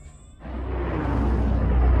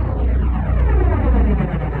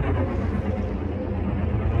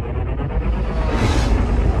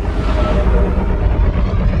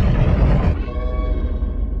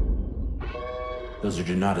 Those are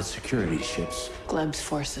Janata security ships. Gleb's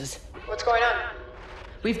forces. What's going on?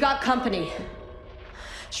 We've got company.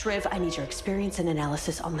 Shriv, I need your experience and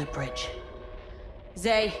analysis on the bridge.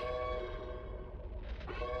 Zay.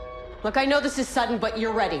 Look, I know this is sudden, but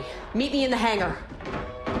you're ready. Meet me in the hangar.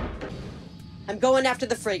 I'm going after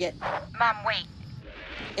the frigate. Mom, wait.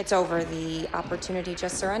 It's over. The opportunity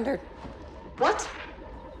just surrendered. What?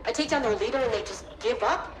 I take down their leader and they just give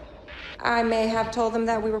up? I may have told them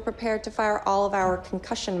that we were prepared to fire all of our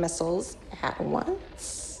concussion missiles at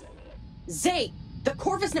once. Zay! The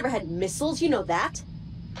Corvus never had missiles, you know that?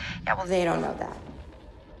 Yeah, well, they don't know that.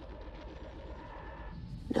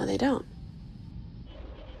 No, they don't.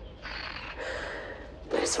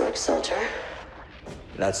 Nice work, soldier.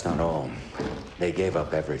 That's not all. They gave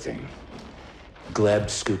up everything. Gleb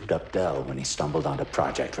scooped up Del when he stumbled onto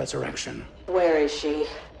Project Resurrection. Where is she?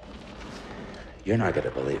 You're not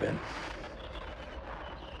gonna believe it.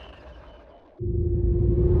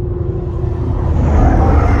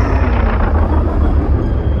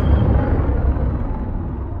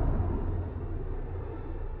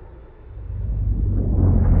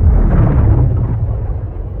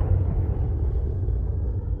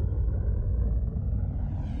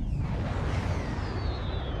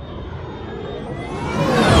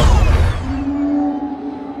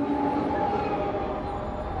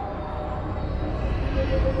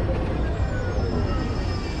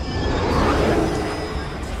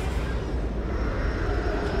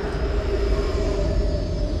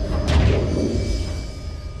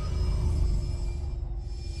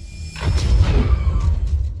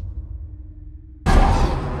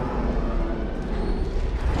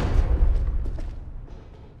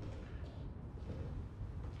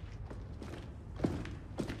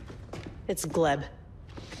 It's Gleb.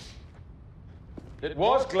 It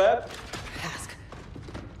was Gleb. Ask.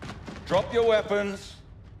 Drop your weapons.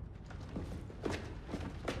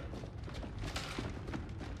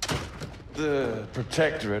 The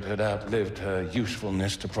Protectorate had outlived her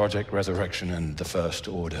usefulness to Project Resurrection and the First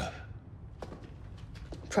Order.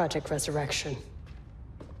 Project Resurrection.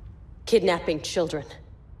 Kidnapping children.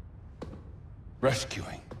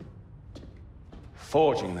 Rescuing.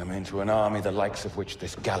 Forging them into an army the likes of which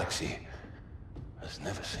this galaxy has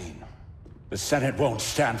never seen. The Senate won't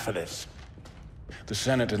stand for this. The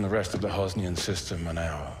Senate and the rest of the Hosnian system are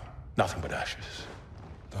now nothing but ashes.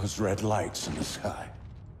 Those red lights in the sky.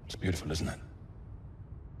 It's beautiful, isn't it?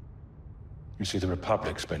 You see, the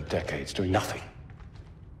Republic spent decades doing nothing.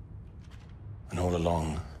 And all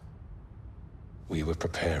along, we were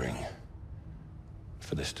preparing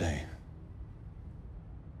for this day.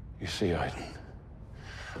 You see, Aiden,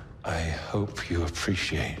 I hope you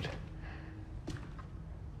appreciate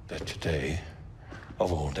that today,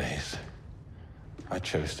 of all days, I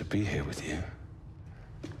chose to be here with you.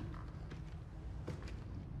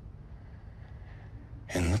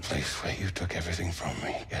 In the place where you took everything from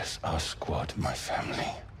me. Yes, our squad, my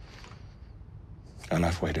family. And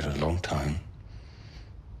I've waited a long time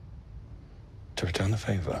to return the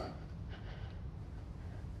favor.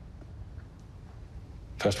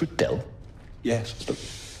 First with Del.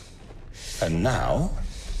 Yes. And now,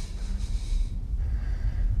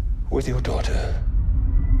 with your daughter.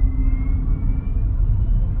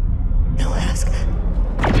 No, ask.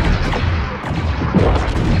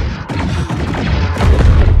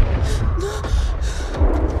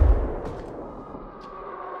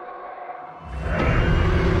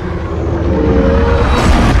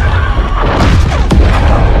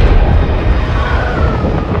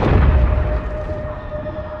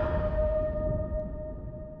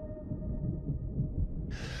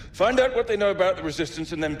 Find out what they know about the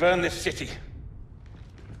Resistance and then burn this city.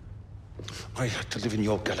 I had to live in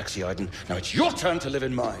your galaxy, Aiden. Now it's your turn to live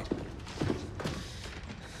in mine.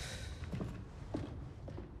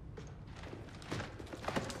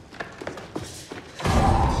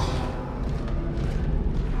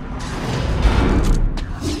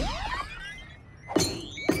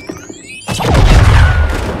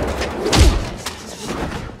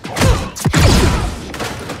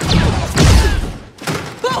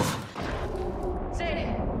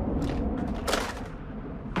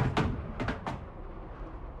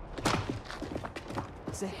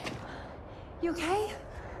 You okay?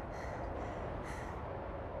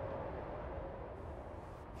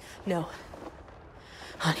 No.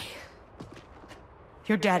 Honey.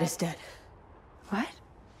 Your dad is dead. What?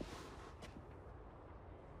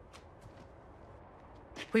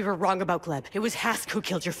 We were wrong about Gleb. It was Hask who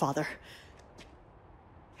killed your father.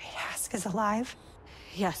 Hask is alive?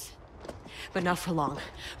 Yes. But not for long.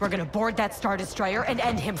 We're gonna board that Star Destroyer and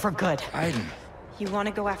end him for good. Aiden. You want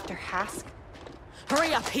to go after Hask?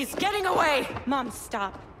 Hurry up, he's getting away! Mom,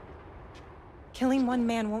 stop. Killing one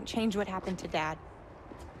man won't change what happened to Dad.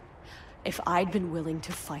 If I'd been willing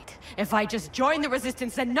to fight, if I just joined the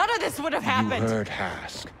Resistance, then none of this would have happened! You heard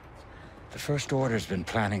Hask. The First Order's been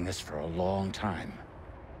planning this for a long time.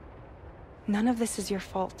 None of this is your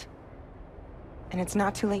fault. And it's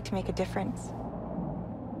not too late to make a difference.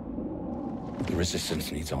 The Resistance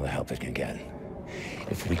needs all the help it can get.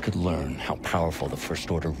 If we could learn how powerful the First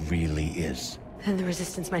Order really is. Then the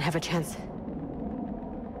Resistance might have a chance.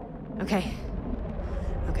 Okay.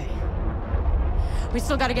 Okay. We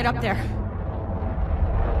still gotta get up there.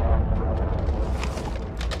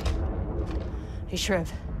 Hey, Shriv.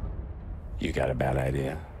 You got a bad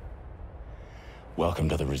idea? Welcome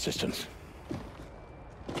to the Resistance.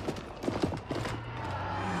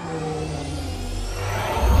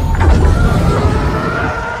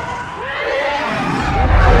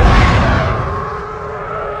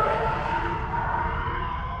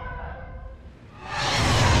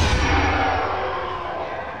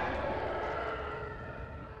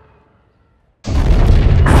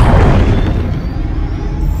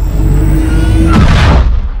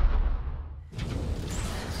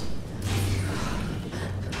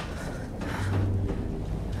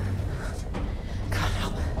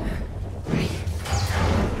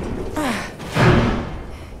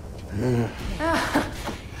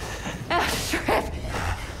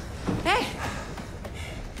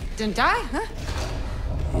 Didn't die, huh?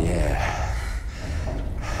 Yeah.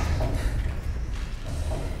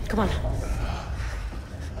 Come on.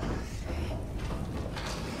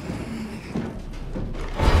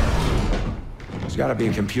 There's gotta be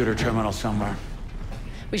a computer terminal somewhere.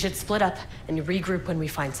 We should split up and regroup when we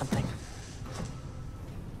find something.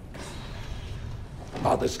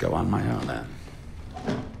 I'll just go on my own then.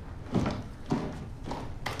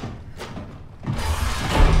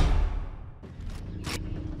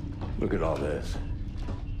 Look at all this.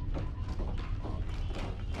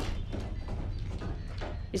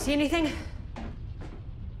 You see anything?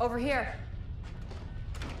 Over here.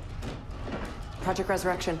 Project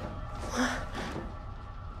Resurrection.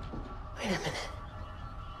 Wait a minute.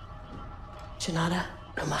 Janata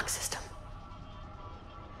Ramak system.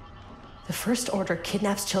 The First Order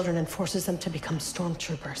kidnaps children and forces them to become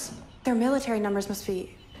stormtroopers. Their military numbers must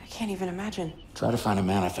be... I can't even imagine. Try to find a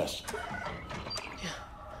manifest.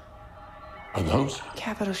 Are those?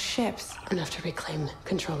 Capital ships. Enough to reclaim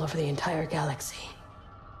control over the entire galaxy.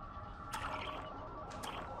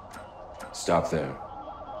 Stop there.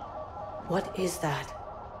 What is that?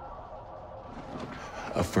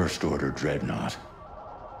 A First Order dreadnought.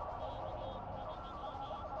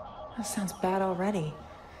 That sounds bad already.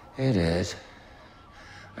 It is.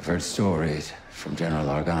 I've heard stories from General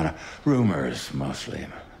Organa. Rumors, mostly.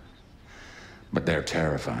 But they're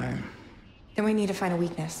terrifying. Then we need to find a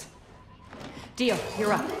weakness. Dio,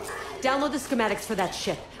 you're up. Download the schematics for that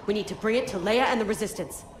ship. We need to bring it to Leia and the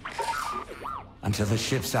Resistance. Until the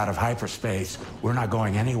ship's out of hyperspace, we're not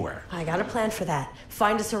going anywhere. I got a plan for that.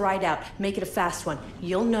 Find us a ride out. Make it a fast one.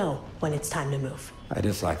 You'll know when it's time to move. I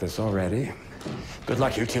dislike this already. Good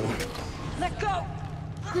luck, you two. Let go!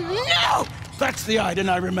 No! That's the Aiden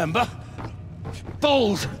I remember.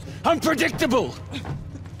 Bold, unpredictable.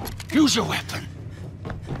 Use your weapon.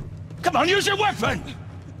 Come on, use your weapon!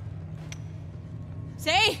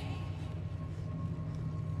 Say?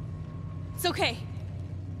 It's okay.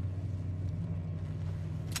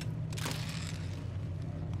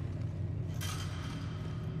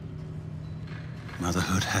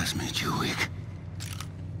 Motherhood has made you weak.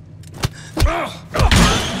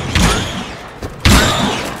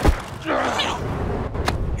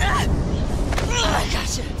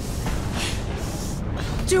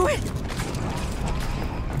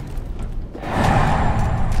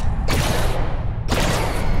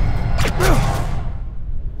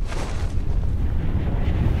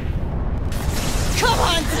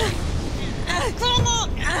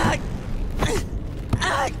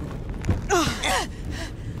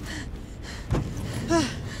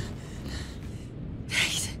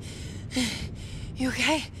 You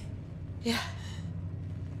okay? Yeah.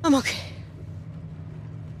 I'm okay.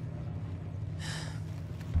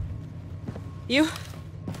 You?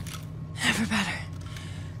 Never better.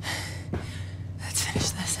 Let's finish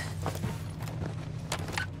this.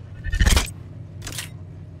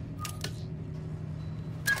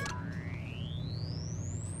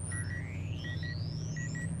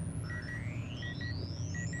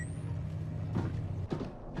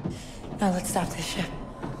 Now let's stop this ship.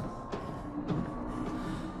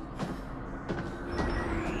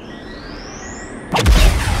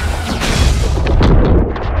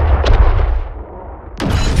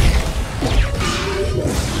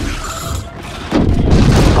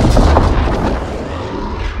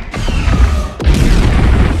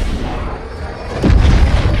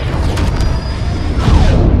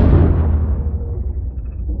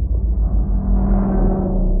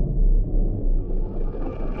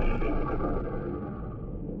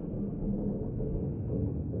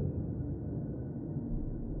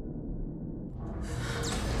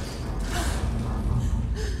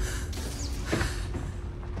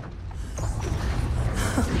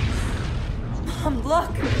 Mom,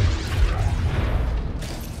 look!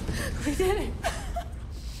 We did it!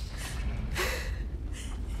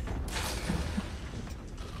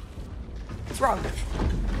 What's wrong?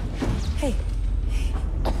 Hey.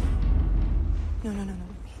 No.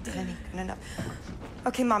 No.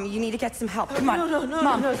 Okay, Mom, you need to get some help. Come on. No,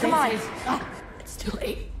 Mom, no, come on. It's too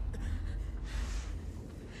late.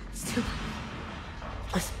 It's too late.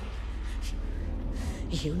 Listen.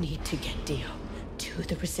 You need to get Dio to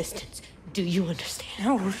the Resistance. Do you understand?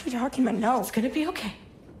 No, what are you talking about? No. It's gonna be okay.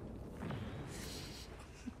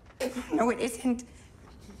 No, it isn't.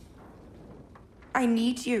 I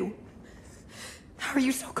need you. How are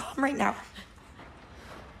you so calm right now?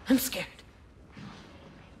 I'm scared.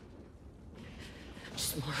 I'm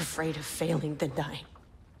just more afraid of failing than dying.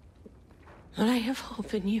 But I have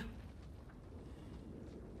hope in you.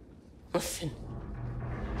 Listen.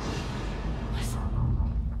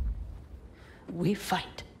 We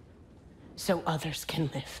fight so others can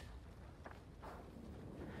live.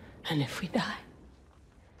 And if we die,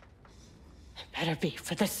 it better be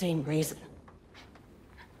for the same reason.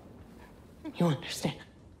 You understand?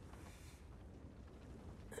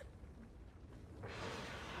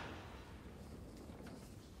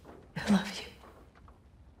 I love you.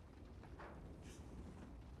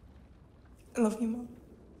 I love you, Mom.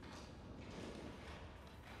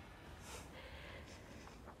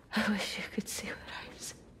 I wish you could see what I'm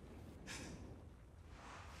seeing.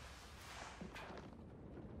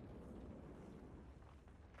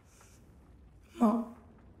 Mom.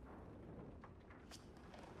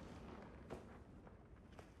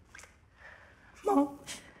 Mom.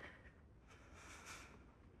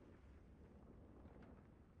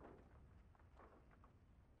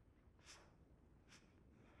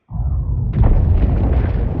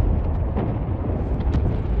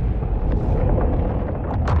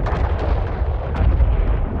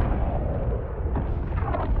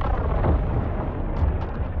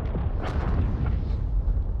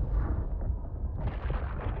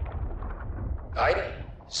 Aiden?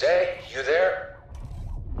 Zay, you there?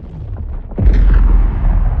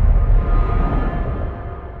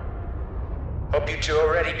 Hope you two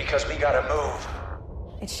are ready because we gotta move.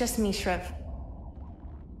 It's just me, Shriv.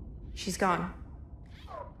 She's gone.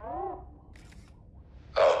 Oh.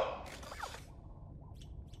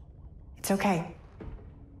 It's okay.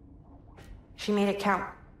 She made it count.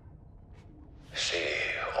 She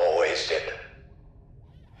always did.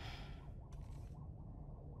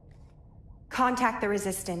 Contact the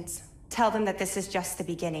Resistance. Tell them that this is just the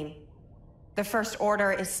beginning. The First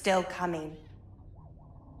Order is still coming.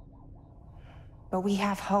 But we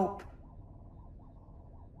have hope.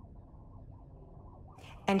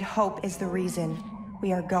 And hope is the reason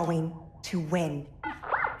we are going to win.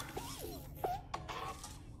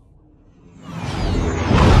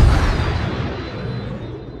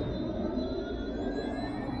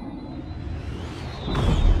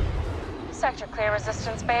 Sector clear,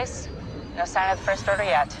 Resistance base. No sign of the First Order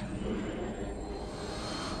yet.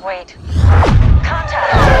 Wait.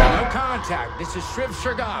 Contact! No contact. This is Shriv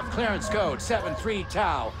Shergov, clearance code 73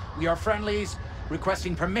 Tau. We are friendlies,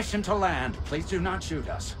 requesting permission to land. Please do not shoot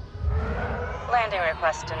us. Landing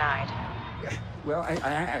request denied. Well,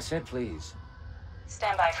 I said please.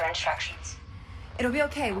 Stand by for instructions. It'll be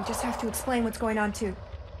okay. We just have to explain what's going on to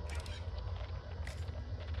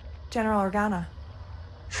General Organa.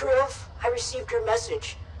 Shriv, I received your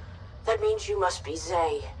message. That means you must be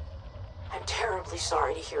Zay. I'm terribly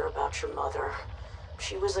sorry to hear about your mother.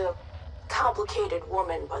 She was a complicated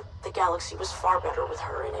woman, but the galaxy was far better with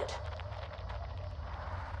her in it.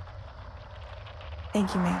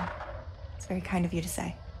 Thank you, ma'am. It's very kind of you to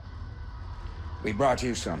say. We brought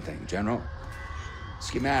you something, General.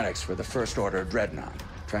 Schematics for the First Order Dreadnought.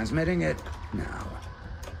 Transmitting it now.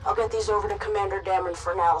 I'll get these over to Commander Dameron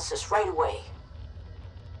for analysis right away.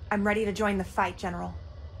 I'm ready to join the fight, General.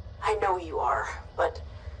 I know you are, but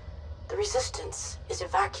the Resistance is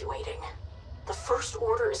evacuating. The First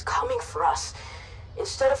Order is coming for us.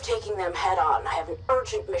 Instead of taking them head-on, I have an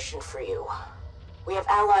urgent mission for you. We have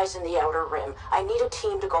allies in the Outer Rim. I need a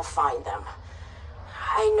team to go find them.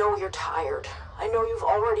 I know you're tired. I know you've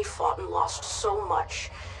already fought and lost so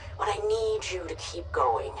much, but I need you to keep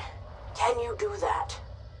going. Can you do that?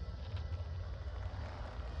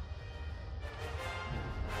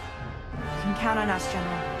 You can count on us,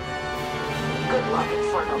 General. Good luck,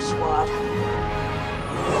 Inferno Squad.